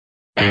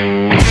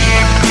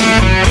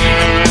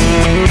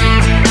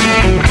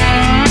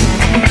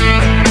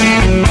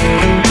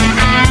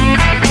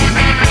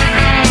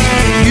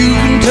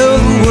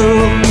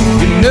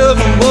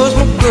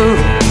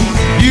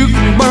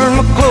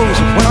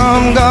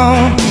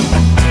alone.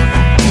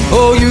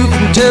 Oh, you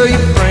can tell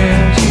your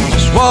friends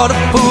just what a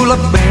fool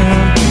I've been,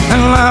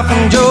 and laugh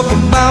and joke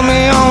about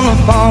me on the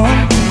phone.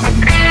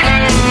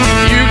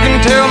 You can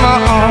tell my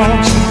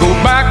arms go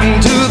back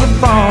into the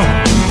farm.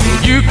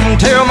 You can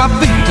tell my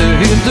feet to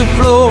hit the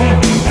floor.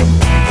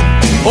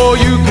 Or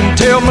you can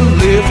tell my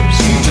lips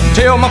to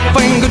tell my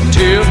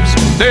fingertips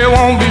they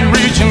won't be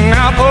reaching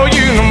out for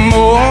you no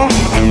more.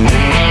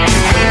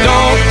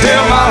 Don't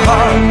tell my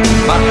heart,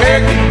 my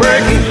achy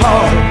breaky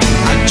heart,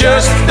 I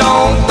just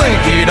don't think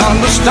he'd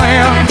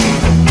understand.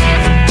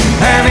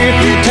 And if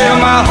you tell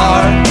my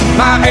heart,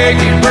 my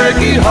achy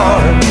breaky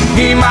heart,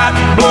 he might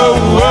blow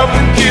up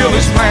and kill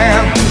this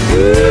man.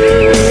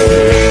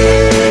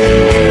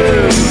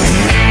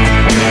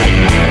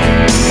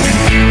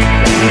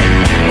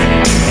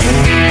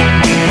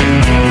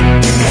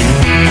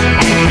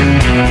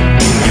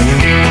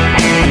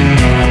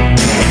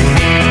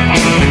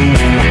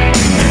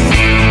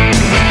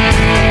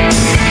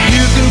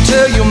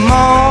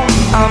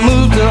 I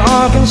moved to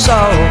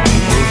Arkansas.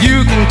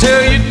 You can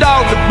tell your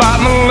dog to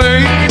bite my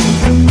leg.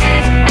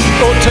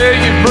 Or tell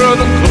your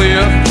brother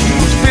Cliff,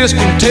 whose fist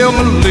can tell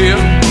my lip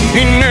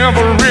he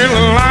never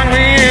really liked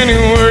me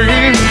anyway.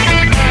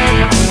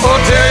 Or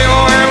tell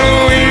your Aunt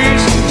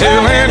Louise,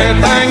 tell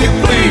anything you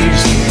please,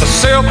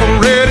 myself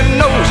already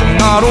knows I'm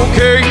not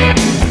okay.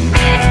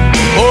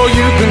 Or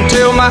you can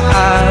tell my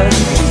eyes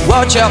to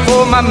watch out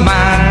for my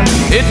mind,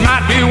 it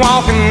might be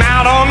walking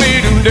out on me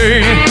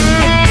today.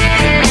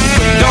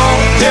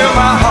 Don't tell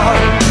my heart,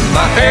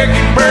 my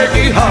achy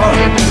breaky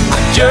heart, I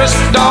just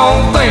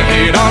don't think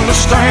he'd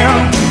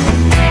understand.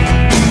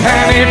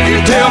 And if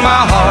you tell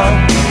my heart,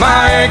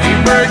 my achy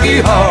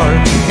breaky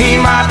heart, he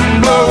might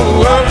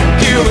blow up and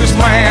kill this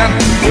man.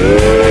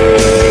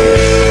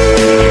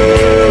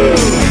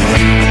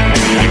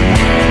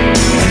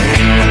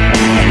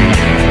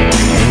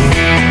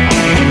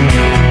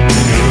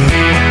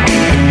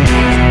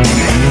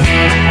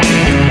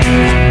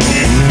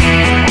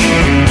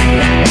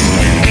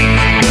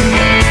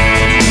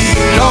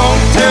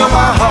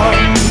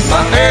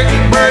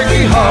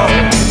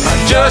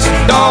 Just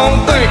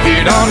don't think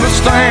he'd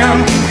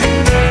understand.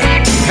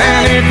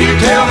 And if you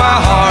tell my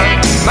heart,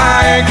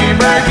 my achy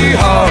breaky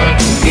heart,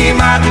 he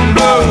might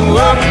blow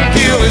up and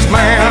kill this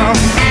man.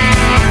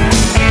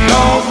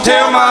 Don't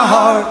tell my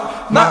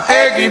heart, my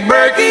achy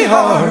breaky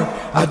heart,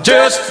 I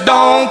just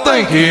don't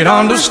think he'd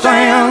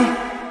understand.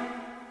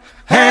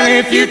 And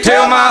if you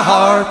tell my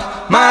heart,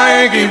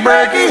 my achy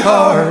breaky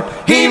heart,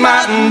 he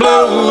might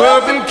blow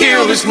up and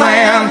kill this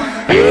man.